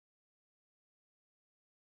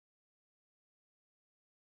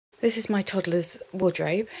This is my toddler's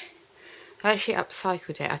wardrobe. I actually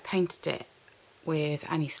upcycled it. I painted it with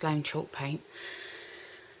Annie Sloan chalk paint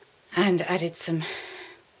and added some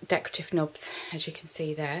decorative knobs, as you can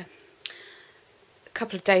see there. A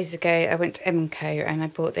couple of days ago I went to M&Co and I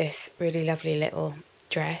bought this really lovely little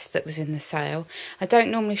dress that was in the sale. I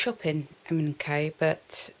don't normally shop in M&Co,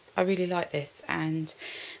 but I really like this, and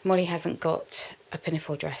Molly hasn't got a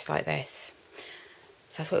pinafore dress like this.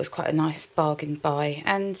 So I thought it was quite a nice bargain buy.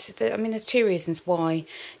 And I mean, there's two reasons why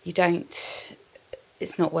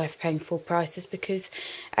it's not worth paying full prices, because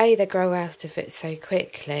A, they grow out of it so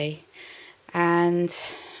quickly, and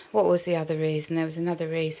what was the other reason? There was another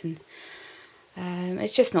reason.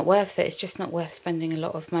 It's just not worth it. It's just not worth spending a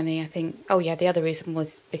lot of money, I think. Oh yeah, the other reason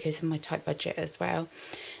was because of my tight budget as well.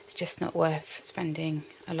 It's just not worth spending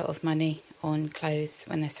a lot of money on clothes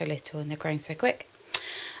when they're so little and they're growing so quick.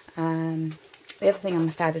 The other thing I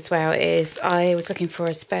must add as well is I was looking for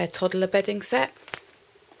a spare toddler bedding set,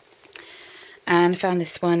 and I found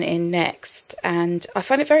this one in Next, and I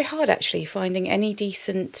find it very hard actually finding any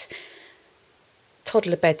decent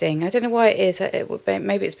toddler bedding. I don't know why it is.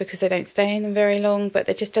 Maybe it's because they don't stay in them very long, but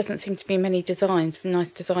there just doesn't seem to be many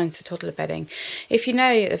nice designs for toddler bedding. If you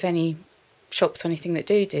know of any shops or anything that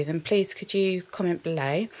do them, please could you comment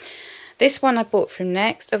below. This one I bought from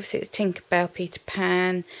Next. Obviously it's Tinkerbell Peter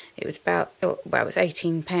Pan. It was about, well, it was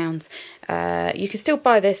 £18. You can still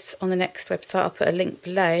buy this on the Next website. I'll put a link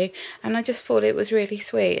below, and I just thought it was really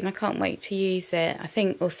sweet and I can't wait to use it. I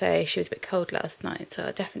think also she was a bit cold last night, so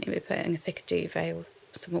I'll definitely be putting a thicker duvet or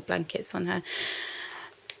some more blankets on her.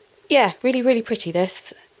 Yeah, really, really pretty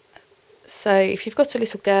this. So if you've got a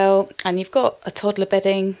little girl and you've got a toddler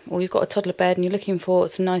bedding, or you've got a toddler bed and you're looking for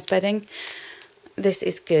some nice bedding, this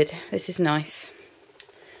is good. This is nice.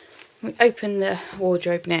 We open the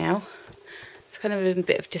wardrobe now. It's kind of in a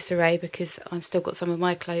bit of disarray because I've still got some of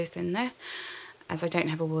my clothes in there, as I don't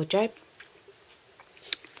have a wardrobe.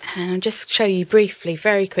 And I'll just show you briefly,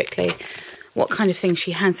 very quickly, what kind of things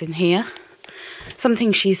she has in here. Some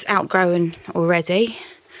things she's outgrown already.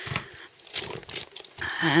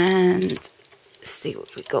 And let's see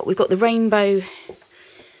what we've got. We've got the rainbow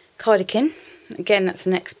cardigan. Again, that's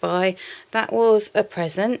the Next buy. That was a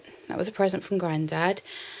present. That was a present from Grandad.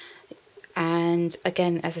 And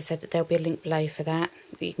again, as I said, there'll be a link below for that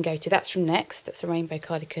you can go to. That's from Next. That's a rainbow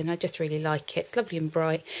cardigan. I just really like it. It's lovely and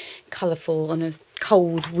bright, colourful on a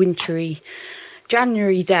cold, wintry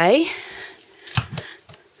January day.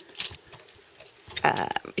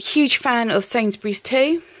 Huge fan of Sainsbury's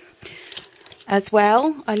too, as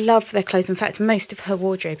well. I love their clothes. In fact, most of her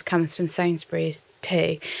wardrobe comes from Sainsbury's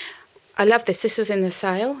too. I love this. This was in the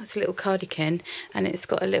sale. It's a little cardigan, and it's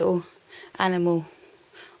got a little animal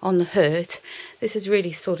on the hood. This is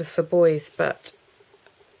really sort of for boys, but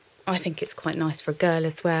I think it's quite nice for a girl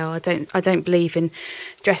as well. I don't believe in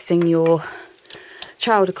dressing your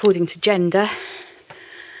child according to gender.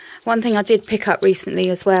 One thing I did pick up recently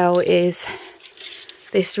as well is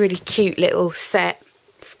this really cute little set,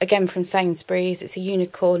 again from Sainsbury's. It's a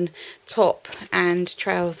unicorn top and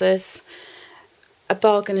trousers. A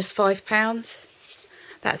bargain is £5.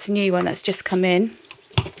 That's a new one that's just come in.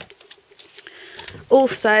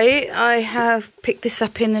 Also, I have picked this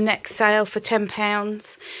up in the Next sale for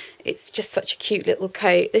 £10. It's just such a cute little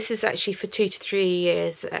coat. This is actually for 2 to 3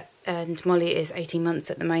 years, and Molly is 18 months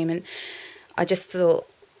at the moment. I just thought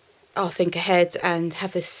I'll think ahead and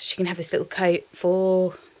have this. She can have this little coat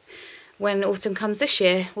for when autumn comes this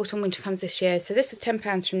year. Autumn, winter comes this year. So this was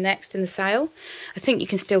 £10 from Next in the sale. I think you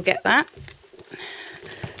can still get that.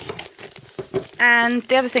 And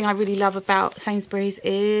the other thing I really love about Sainsbury's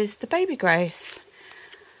is the baby gross.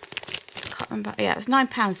 I can't remember. Yeah, it was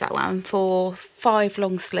 £9 that one for 5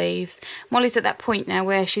 long sleeves. Molly's at that point now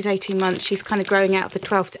where she's 18 months. She's kind of growing out of the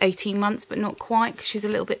 12 to 18 months, but not quite because she's a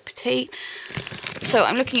little bit petite. So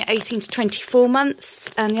I'm looking at 18 to 24 months.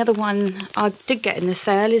 And the other one I did get in the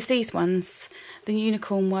sale is these ones, the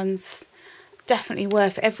unicorn ones. Definitely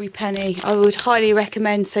worth every penny. I would highly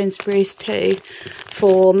recommend Sainsbury's too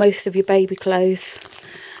for most of your baby clothes.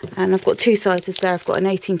 And I've got 2 sizes there. I've got an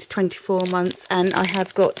 18 to 24 months, and I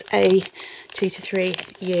have got a 2 to 3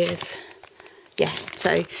 years. Yeah,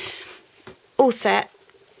 so all set.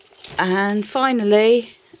 And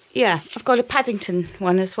finally, yeah, I've got a Paddington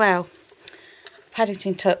one as well.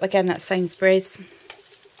 Paddington top, again, that's Sainsbury's.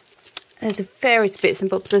 There's various bits and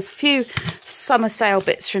bobs. There's a few summer sale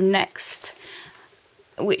bits from Next,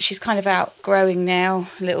 which she's kind of outgrowing now.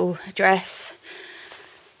 Little dress.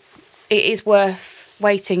 It is worth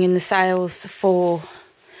waiting in the sales for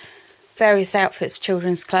various outfits,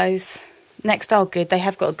 children's clothes. Next are good. They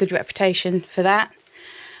have got a good reputation for that.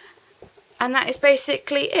 And that is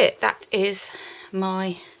basically it. That is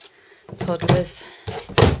my toddler's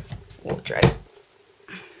wardrobe.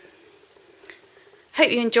 Hope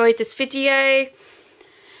you enjoyed this video.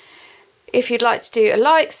 If you'd like to do a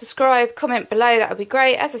like, subscribe, comment below, that would be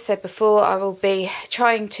great. As I said before, I will be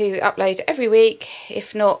trying to upload every week,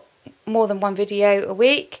 if not more than one video a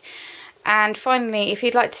week. And finally, if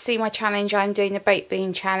you'd like to see my challenge, I'm doing the baked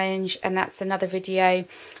bean challenge, and that's another video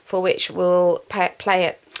for which we'll play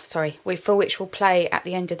at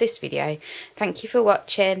the end of this video. Thank you for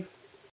watching.